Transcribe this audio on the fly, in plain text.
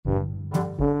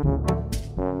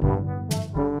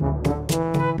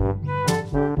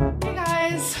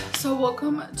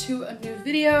welcome to a new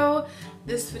video.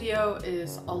 This video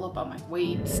is all about my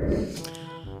weight.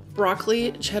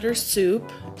 Broccoli cheddar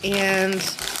soup, and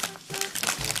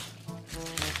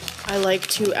I like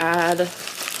to add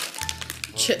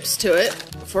chips to it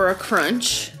for a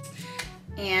crunch.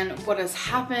 And what has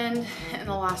happened in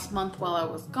the last month while I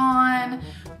was gone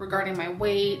regarding my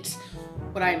weight,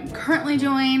 what I'm currently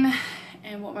doing,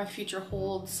 and what my future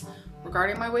holds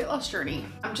regarding my weight loss journey.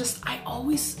 I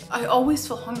always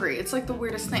feel hungry. It's like the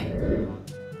weirdest thing.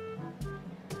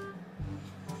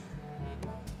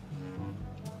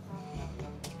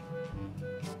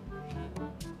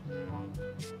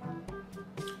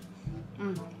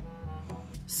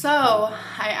 So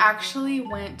I actually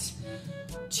went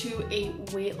to a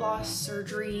weight loss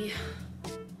surgery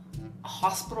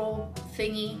hospital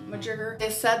thingy majigger. They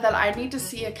said that I need to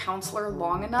see a counselor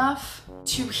long enough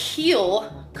to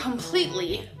heal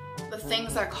completely the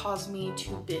things that cause me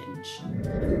to binge.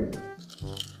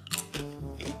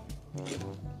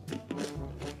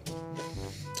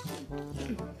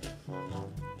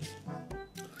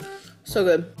 So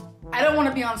good. I don't want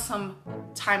to be on some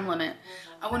time limit.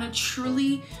 I want to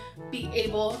truly be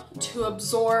able to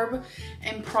absorb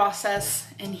and process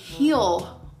and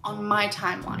heal on my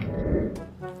timeline.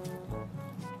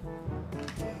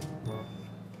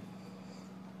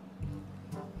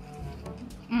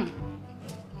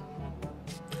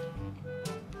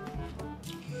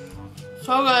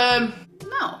 So good.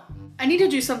 No, I need to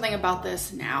do something about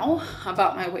this now,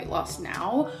 about my weight loss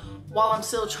now, while I'm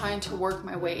still trying to work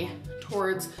my way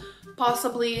towards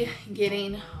possibly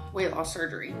getting weight loss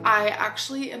surgery. I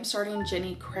actually am starting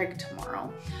Jenny Craig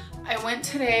tomorrow. I went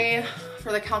today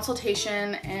for the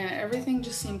consultation and everything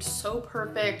just seemed so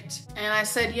perfect. And I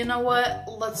said, you know what?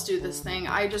 Let's do this thing.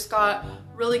 I just got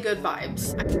really good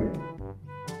vibes.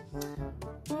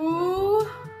 Ooh,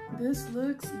 this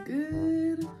looks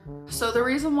good. So the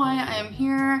reason why I am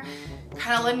here,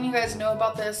 kind of letting you guys know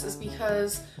about this, is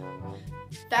because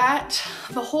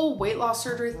the whole weight loss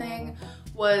surgery thing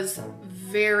was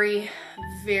very,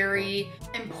 very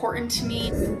important to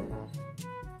me.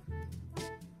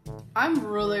 I'm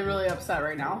really, really upset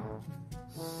right now.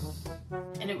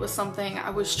 And it was something I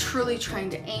was truly trying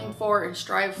to aim for and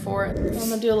strive for. I'm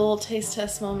gonna do a little taste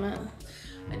test moment.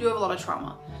 I do have a lot of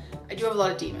trauma. I do have a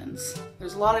lot of demons.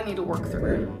 There's a lot I need to work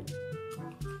through.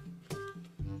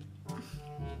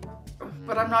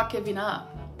 But I'm not giving up.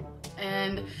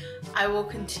 And I will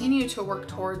continue to work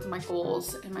towards my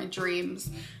goals and my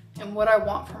dreams and what I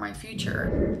want for my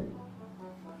future.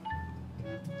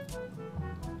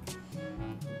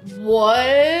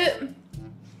 What?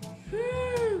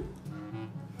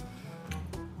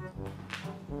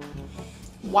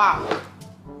 Wow.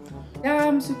 Yeah,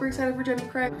 I'm super excited for Jenny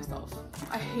Craig myself.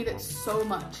 I hate it so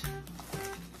much.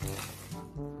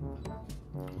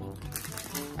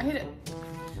 I hate it.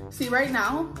 See, right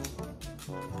now,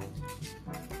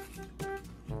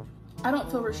 I don't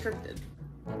feel restricted.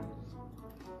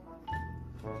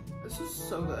 This is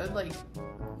so good. Like,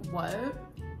 what?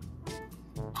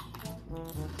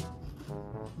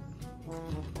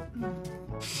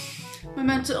 My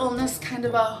mental illness kind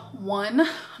of a 1,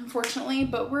 unfortunately,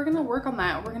 but we're gonna work on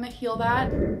that. We're gonna heal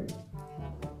that.